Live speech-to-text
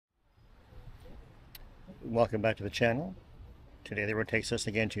Welcome back to the channel. Today the road takes us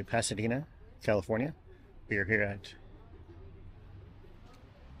again to Pasadena, California. We are here at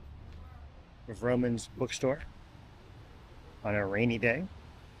Vroman's Bookstore on a rainy day.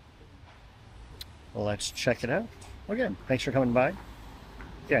 Well, let's check it out. Again, thanks for coming by.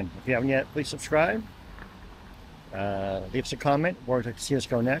 Again, if you haven't yet, please subscribe. Leave us a comment where you'd like to see us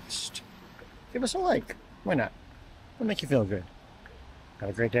go next. Give us a like. Why not? It'll make you feel good. Have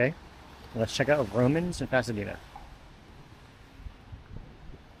a great day. Let's check out Vroman's in Pasadena.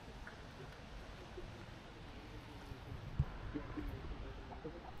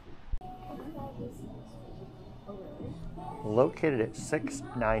 Located at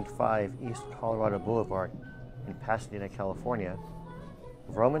 695 East Colorado Boulevard in Pasadena, California,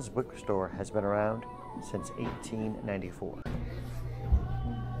 Vroman's Bookstore has been around since 1894.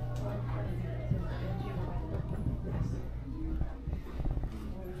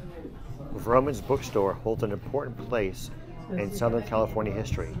 Vroman's Bookstore holds an important place in Southern California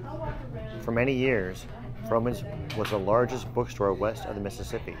history. For many years, Vroman's was the largest bookstore west of the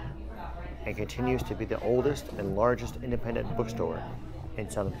Mississippi and continues to be the oldest and largest independent bookstore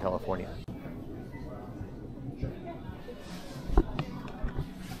in Southern California.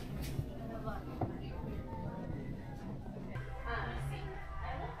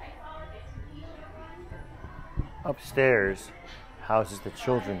 Upstairs houses the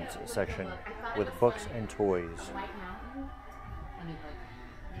children's section with books and toys.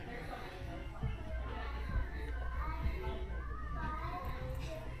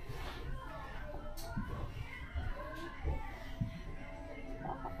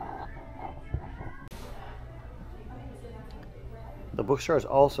 The bookstore is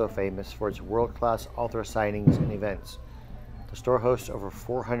also famous for its world-class author signings and events. The store hosts over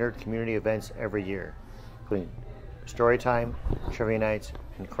 400 community events every year, including story time, trivia nights,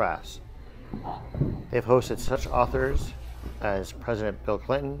 and crafts. They've hosted such authors as President Bill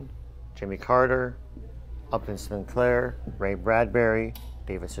Clinton, Jimmy Carter, Upton Sinclair, Ray Bradbury,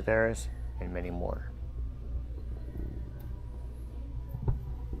 David Sedaris, and many more.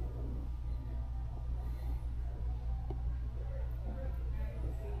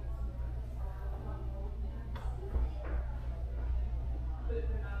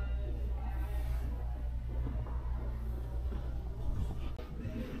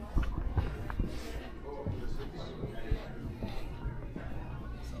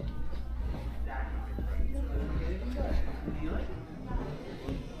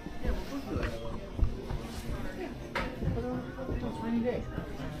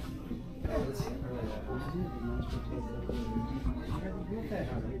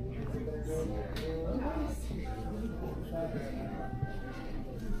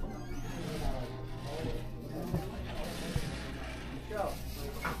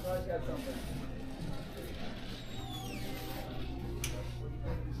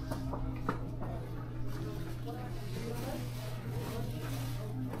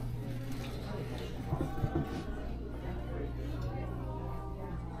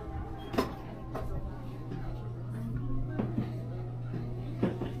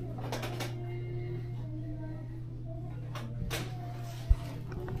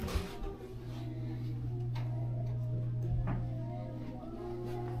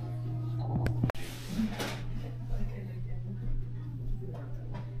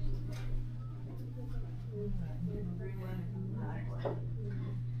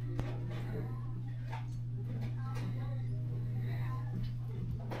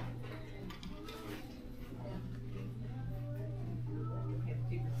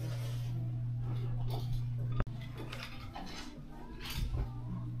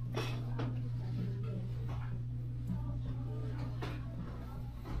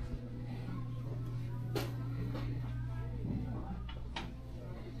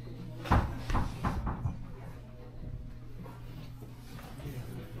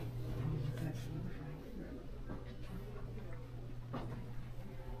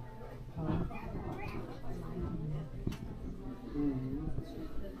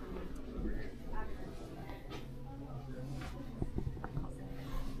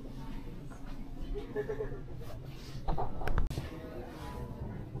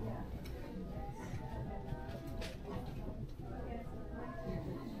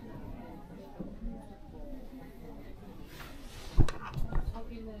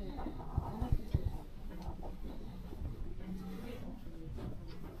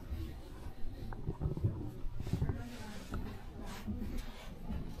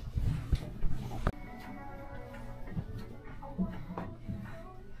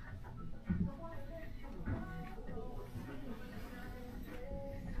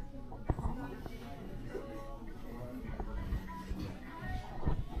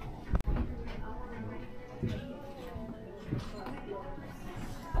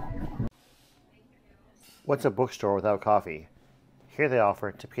 What's a bookstore without coffee? Here they offer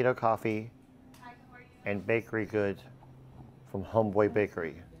Tapito coffee and bakery goods from Homeboy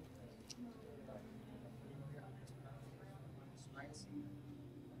Bakery.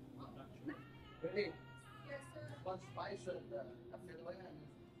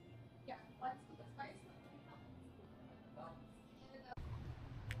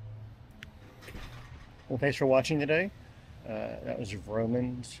 Well, thanks for watching today. That was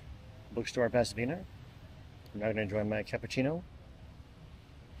Vroman's Bookstore in Pasadena. I'm now going to enjoy my cappuccino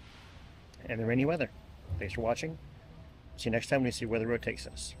and the rainy weather. Thanks for watching. See you next time when you see where the road takes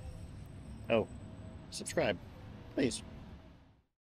us. Oh, subscribe, please.